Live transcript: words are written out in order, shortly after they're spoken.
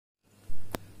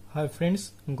Hi friends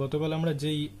गतकाल আমরা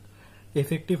যেই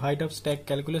effective height of stack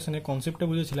ক্যালকুলেশনের কনসেপ্টটা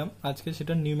বুঝেছিলাম আজকে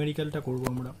সেটা নিউমেরিক্যালটা করব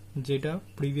আমরা যেটা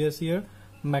প্রিভিয়াস ইয়ার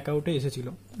ম্যাকআউটে এসেছিল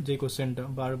যে কোশ্চেনটা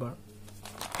বারবার।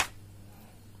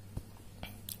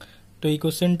 তো এই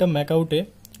কোশ্চেনটা ম্যাকআউটে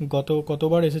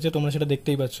কতবার এসেছে তোমরা সেটা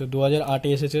দেখতেই পাচ্ছ। 2008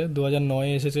 এ এসেছে, 2009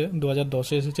 এ এসেছে, 2010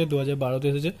 এ এসেছে, 2012 তে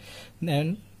এসেছে এন্ড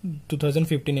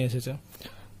 2015 এ এসেছে।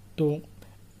 তো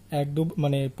একদম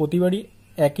মানে প্রতিবারই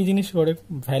একই জিনিস করে,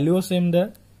 ভ্যালুও সেম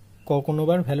দেয়,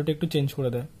 কোনোবার ভ্যালুটা একটু চেঞ্জ করে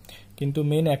দেয়, কিন্তু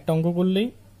মেন একটা অঙ্ক করলেই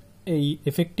এই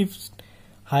এফেক্টিভ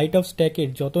হাইট অফ স্ট্যাকের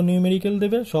যত নিউমেরিক্যাল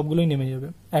দেবে সবগুলোই নেমে যাবে।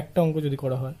 একটা অঙ্ক যদি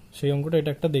করা হয় সেই অঙ্কটা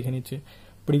এটা একটা দেখে নিচ্ছে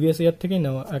প্রিভিয়াস ইয়ার থেকেই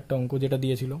নেওয়া একটা অঙ্ক যেটা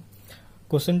দিয়েছিল।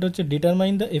 কোশ্চেনটা হচ্ছে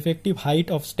determine the effective height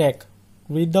of stack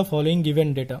with the following given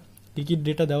data. Key key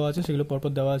data দেওয়া আছে সেগুলো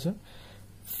পরপর দেওয়া আছে।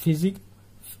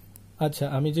 আচ্ছা,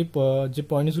 আমি যে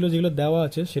পয়েন্টসগুলো যেগুলো দেওয়া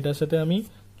আছে সেটার সাথে আমি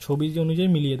ছবি অনুযায়ী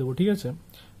মিলিয়ে দেবো, ঠিক আছে।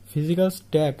 Physical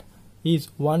stack is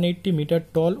 180 meter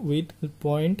tall with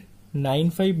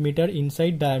 0.95 meter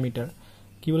inside diameter।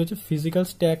 কি বলেছে? Physical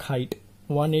stack height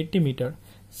 180 metre.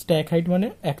 Stack height মানে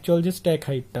অ্যাকচুয়াল যে স্ট্যাক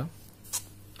হাইটটা,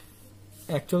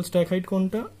 অ্যাকচুয়াল স্ট্যাক হাইট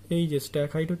কোনটা? এই যে স্ট্যাক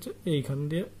হাইট হচ্ছে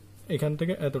এখান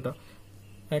থেকে এতটা,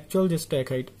 অ্যাকচুয়াল যে স্ট্যাক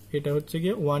হাইট এটা হচ্ছে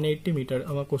গিয়ে 180 মিটার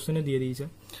আমার কোশ্চেনে দিয়ে দিয়েছে।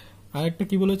 আর একটা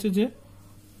কি বলেছে যে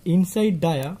ইনসাইড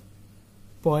ডায়া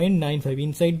 0.95।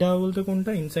 ইনসাইড ডায়া বলতে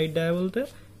কোনটা? ইনসাইড ডায়া বলতে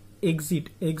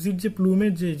এক্সিট যে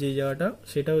প্লুমের যে জায়গাটা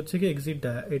সেটা হচ্ছে কি এক্সিট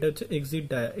ডায়া, এটা হচ্ছে এক্সিট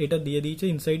ডায়া, এটা দিয়ে দিয়েছে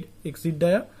ইনসাইড এক্সিট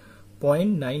ডায়া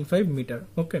 0.95 মিটার।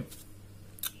 ওকে,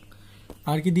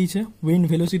 আর কি দিয়েছে? উইন্ড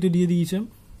ভেলোসিটি দিয়ে দিয়েছে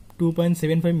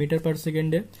 2.75 মিটার পার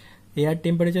সেকেন্ডে। এয়ার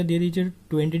টেম্পারেচার দিয়ে দিয়েছে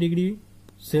 20 degree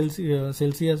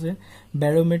সেলসিয়াসে।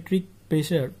 ব্যারোমেট্রিক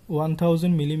pressure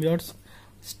 1000 millimetre.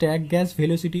 Stack gas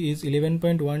velocity is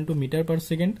 11.12 metre per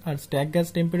second. R stack gas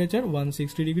temperature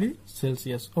 160 degree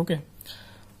Celsius. ওকে,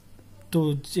 তো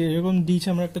যেরকম দিয়েছে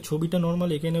আমরা একটা ছবিটা নর্মাল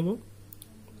এঁকে নেব।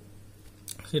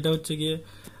 সেটা হচ্ছে গিয়ে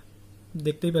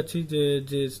দেখতেই পাচ্ছি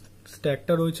যে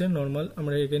স্ট্যাকটা রয়েছে নর্মাল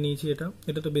আমরা এঁকে নিয়েছি।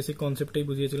 এটা তো বেসিক কনসেপ্টটাই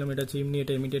বুঝিয়েছিলাম। এটা চিমনি,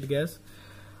 এটা এমিটেড গ্যাস।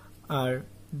 আর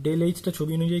ডেল এইচটা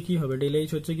ছবি অনুযায়ী কি হবে? ডেল এইচ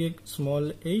হচ্ছে গিয়ে small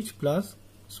H plus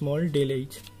small del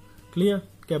H. Clear?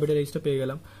 Capital এইচটা পেয়ে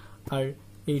গেলাম। আর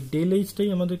এই ডেল এইচটাই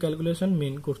আমাদের ক্যালকুলেশন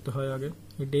মেন করতে হয় আগে।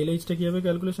 এই ডেল এইচটা কীভাবে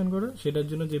ক্যালকুলেশন করে সেটার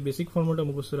জন্য যে বেসিক ফর্মুলাটা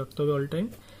মুখস্থ রাখতে হবে অল টাইম,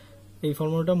 এই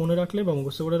ফর্মুলাটা মনে রাখলে বা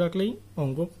মুখস্থ করে রাখলেই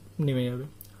অঙ্ক নেমে যাবে।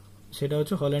 সেটা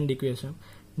হচ্ছে হল্যান্ড ইকুয়েশন।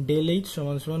 ডেল এইচ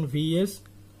সমান সমান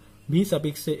V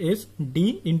সাফিক্সে S D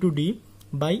into D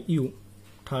by you,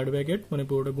 third bracket মানে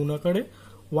পুরোটা গুণাকারে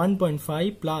 1.5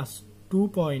 plus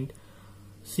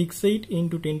 2.68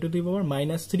 into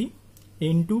 10⁻³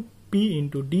 into P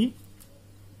into D,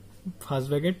 first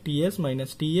bracket T S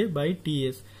minus TA by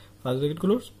T S, first bracket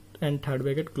close and third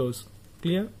bracket close.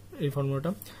 Clear এই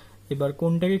ফর্মুলাটা? এবার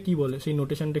কোনটাকে কি বলে সেই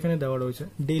নোটেশনটা এখানে দেওয়া রয়েছে।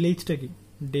 ডেল এইচটা কি?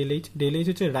 ডেল এইচ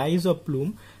হচ্ছে rise of plum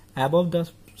above the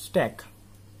stack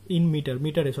in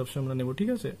মিটারে সবসময় আমরা নেব, ঠিক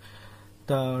আছে।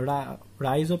 তা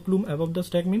rise of plum above the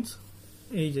stack means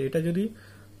এই যে এটা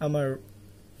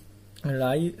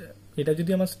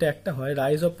যদি আমার স্ট্যাকটা হয়,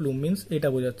 রাইজ অফ প্লুম মিনস এটা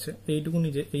বোঝাচ্ছে এইটুকুনি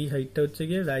যে এই হাইটটা হচ্ছে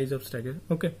গিয়ে রাইজ অফ স্ট্যাকের।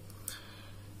 ওকে,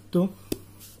 তো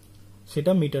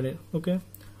সেটা মিটারে। ওকে,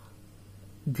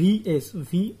 V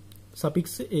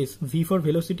suffix S, V for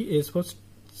velocity, S for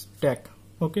stack.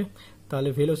 ওকে, তাহলে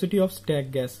ভেলোসিটি অফ স্ট্যাক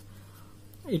গ্যাস,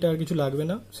 এটা আর কিছু লাগবে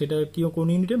না, সেটা কি কোন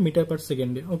ইউনিটে? মিটার পার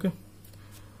সেকেন্ডে। ওকে,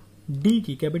 ডি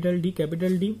কি? Capital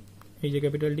D. এই যে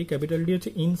ক্যাপিটাল ডি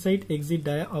হচ্ছে inside exit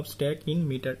dia of stack in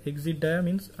metre. Exit dia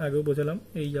means আগেও বোঝালাম,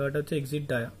 এই জায়গাটা হচ্ছে এক্সিট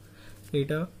ডায়া,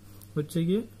 এটা হচ্ছে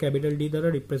গিয়ে ক্যাপিটাল ডি দ্বারা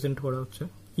রিপ্রেজেন্ট করা হচ্ছে।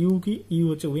 ইউ কি? ইউ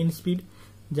হচ্ছে উইন্ড স্পিড,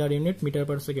 যার ইউনিট মিটার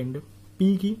পার সেকেন্ডে। পি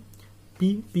কি?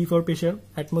 P for pressure,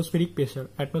 atmospheric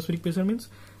pressure means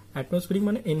atmospheric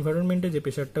মানে এনভায়রনমেন্টে যে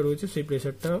প্রেশারটা রয়েছে সেই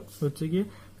প্রেশারটা হচ্ছে গিয়ে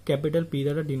ক্যাপিটাল পি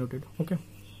দ্বারা ডিনোটেড। ওকে,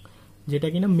 যেটা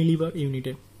কিনা মিলিবার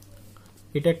ইউনিটে।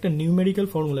 এটা একটা নিউমেরিক্যাল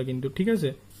ফর্মুলা কিন্তু, ঠিক আছে।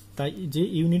 তাই যে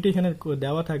ইউনিটে এখানে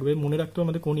দেওয়া থাকবে মনে রাখতে হবে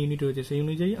আমাদের কোন ইউনিট রয়েছে, সেই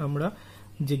অনুযায়ী আমরা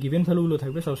যে গিভেন ভ্যালুগুলো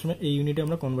থাকবে সবসময় এই ইউনিটে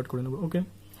আমরা কনভার্ট করে নেবো। ওকে,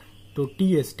 তো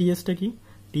টিএসটা কি?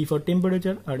 T for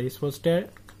temperature R S for stack.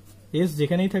 S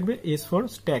যেখানেই থাকবে S for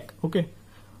stack. Okay,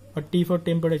 R T for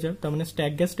temperature, তার মানে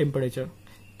স্ট্যাক গ্যাস টেম্পারেচার।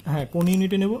 হ্যাঁ, কোন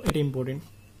ইউনিটে নেব এটা ইম্পর্টেন্ট,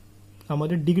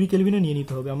 আমাদের ডিগ্রি কেলভিনে নিয়ে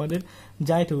নিতে হবে। আমাদের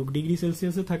যাই থাকুক ডিগ্রি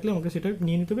সেলসিয়াসে থাকলে আমাকে সেটা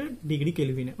নিয়ে নিতে হবে ডিগ্রি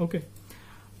কেলভিনে। ওকে,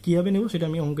 কীভাবে নেব সেটা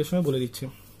আমি অঙ্কের সময় বলে দিচ্ছি।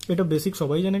 এটা বেসিক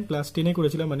সবাই জানে, ক্লাস 10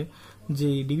 করেছিলাম। মানে যে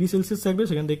ডিগ্রি সেলসিয়াস থাকবে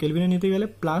সেখান থেকে কেলভিনে নিতে গেলে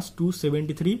প্লাস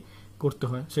 273 করতে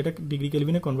হয়, সেটা ডিগ্রি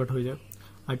কেলভিনে কনভার্ট হয়ে যায়।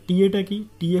 আর টিএটা কি?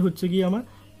 টিএ হচ্ছে কি আমার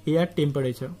air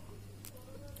temperature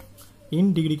in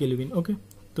degree kelvin. ওকে,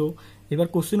 তো এবার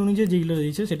কোশ্চেন অনুযায়ী যেগুলো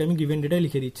দিয়েছে সেটা আমি গিভেন ডেটায়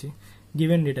লিখে দিচ্ছি।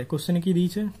 গিভেন ডেটা কোশ্চেনে কি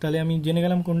দিয়েছে, তাহলে আমি জেনে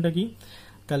গেলাম কোনটা কি।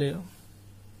 তাহলে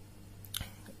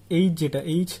এইচ, যেটা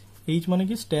এইচ মানে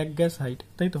কি স্ট্যাক গ্যাস হাইট,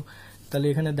 তাই তো। তাহলে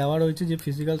এখানে দেওয়া রয়েছে যে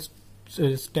ফিজিক্যাল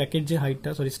স্ট্যাকের যে হাইটটা,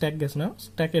 সরি স্ট্যাক গ্যাস না,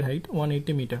 স্ট্যাকের হাইট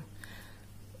 180 মিটার,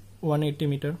 180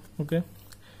 মিটার। ওকে,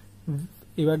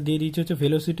 এবার দিয়ে দিয়েছে হচ্ছে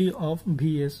velocity of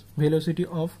VS, velocity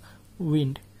of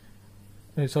wind,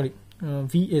 sorry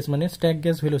VS মানে stack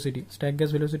gas velocity, stack gas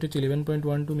velocity হচ্ছে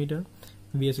 11.12 মিটার,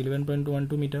 ভিএস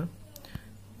 11.12 মিটার।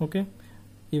 ওকে,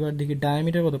 এবার দেখি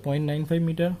ডায়ামিটার কত, 0.95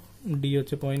 মিটার, ডি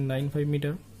হচ্ছে 0.95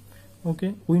 metre. Okay,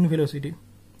 wind velocity,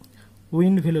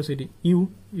 wind velocity you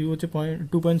হচ্ছে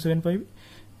 2.75,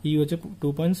 ই হচ্ছে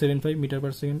 2.75 মিটার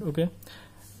পার সেকেন্ড। ওকে,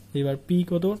 এবার পি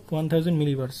কত, 1000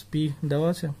 মিলিবার্স, পি দেওয়া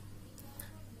আছে,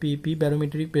 P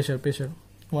ব্যারোমেট্রিক pressure,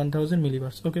 1000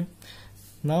 মিলিবার্স। Okay,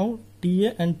 now TA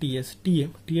and T S.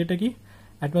 টিএটা কি,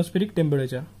 অ্যাটমসফেরিক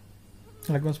টেম্পারেচার,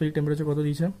 অ্যাটমসফেরিক টেম্পারেচার কত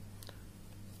দিয়েছে,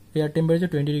 এয়ার টেম্পারেচার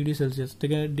 20 ডিগ্রি সেলসিয়াস,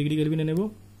 থেকে ডিগ্রি কেলভিনে নেব,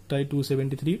 তাই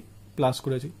 273 প্লাস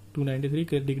করেছি,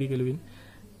 293 ডিগ্রি কেলভিন।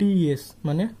 টিএস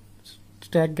মানে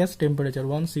stack gas temperature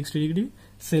 160 degree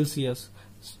Celsius,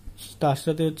 তার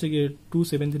সাথে হচ্ছে গিয়ে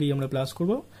 273 আমরা প্লাস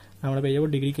করবো, আমরা পেয়ে যাবো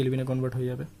ডিগ্রি কেলভিনে কনভার্ট হয়ে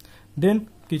যাবে। দেন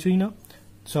কিছুই না,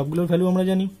 সবগুলোর ভ্যালু আমরা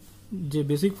জানি, যে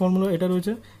বেসিক ফর্মুলা এটা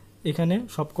রয়েছে, এখানে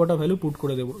সবকটা ভ্যালু পুট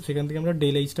করে দেবো, সেখান থেকে আমরা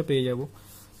ডেল এইচটা পেয়ে যাবো।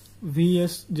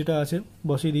 ভিএস যেটা আছে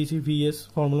বসিয়ে দিয়েছি, ভিএস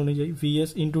ফর্মুলা অনুযায়ী ভিএস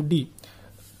ইন্টু ডি,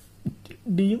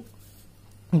 ডি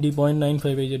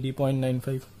 0.95, এই যে ডি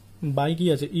 0.95 বাই কি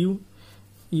আছে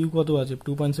ইউ কত আছে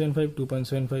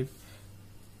 2.75,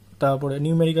 তারপরে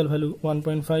numerical value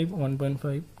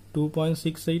 1.5,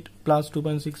 2.68 plus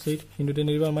 2.68 into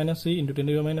 10⁻³ into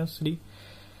 10⁻³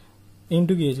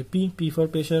 into কি আছে পি ফর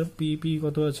প্রেশার, পি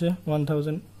কত আছে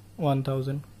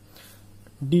 1000,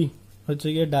 ডি হচ্ছে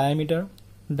গিয়ে ডায়ামিটার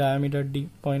ডি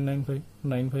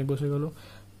 0.95 বসে গেল।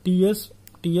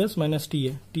 টিএস মাইনাস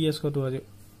টিএস কত আছে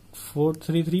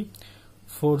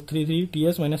 433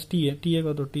 টিএস মাইনাস টিএ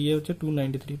কত, টিএ হচ্ছে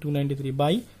 293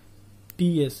 বাই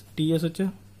টিএস হচ্ছে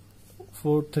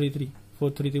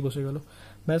 433 বসে গেল।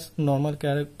 ব্যাস, নর্মাল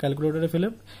ক্যালকুলেটরে ফেলে,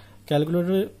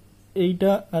 ক্যালকুলেটরে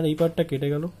এইটা আর এই পার্টটা কেটে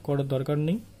গেল, করার দরকার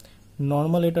নেই।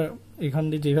 নর্মাল এটা এখান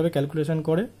দিয়ে যেভাবে ক্যালকুলেশন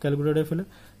করে ক্যালকুলেটরে ফেলে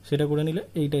সেটা করে নিলে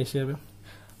এইটা এসে যাবে।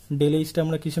 ডেল এইচটা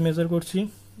আমরা কিসে মেজার করছি,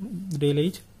 ডেল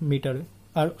এইচ মিটারে,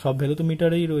 আর সব ভ্যালু তো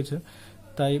মিটারেই রয়েছে,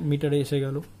 তাই মিটারে এসে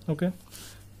গেল। ওকে,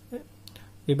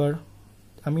 এবার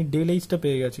আমি ডেল এইচটা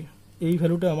পেয়ে গেছি, এই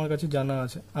ভ্যালুটা আমার কাছে জানা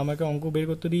আছে, আমাকে অঙ্ক বের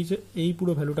করতে দিয়েছে এই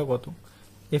পুরো ভ্যালুটা কত,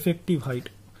 এফেক্টিভ হাইট।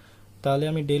 তাহলে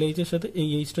আমি ডেল এইচের সাথে এই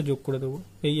এইচটা যোগ করে দেবো,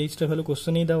 এই এইচটা ভ্যালু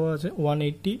কোশ্চেনেই দেওয়া আছে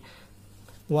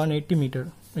 180 মিটার,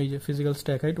 এই যে ফিজিক্যাল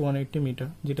স্ট্যাক হাইট 180 মিটার,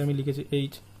 যেটা আমি লিখেছি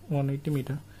এইচ 180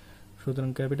 মিটার। সুতরাং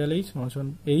capital H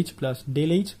plus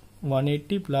del H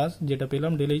 180 plus যেটা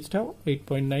পেলাম ডেল এইচটাও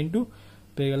 8.92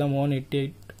 পেয়ে গেলাম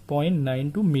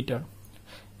 188.92 মিটার।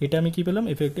 এটা আমি কি পেলাম,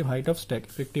 effective height of stack,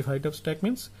 effective height of stack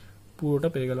means পুরোটা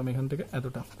পেয়ে গেলাম এখান থেকে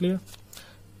এতটা। ক্লিয়ার?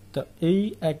 তা এই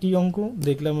একই অঙ্ক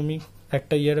দেখলাম আমি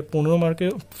একটা ইয়ারে 15 মার্কে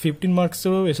 15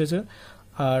 মার্কসেরও এসেছে,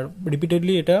 আর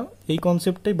রিপিটেডলি এটা এই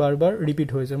কনসেপ্টটাই বারবার রিপিট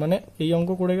হয়েছে, মানে এই অঙ্ক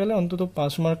করে গেলে অন্তত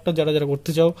 5 মার্কটা যারা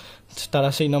করতে চাও তারা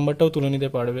সেই নাম্বারটাও তুলে নিতে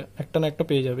পারবে, একটা না একটা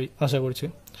পেয়ে যাবেই আশা করছি।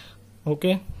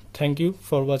 ওকে, thank you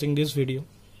for watching this video.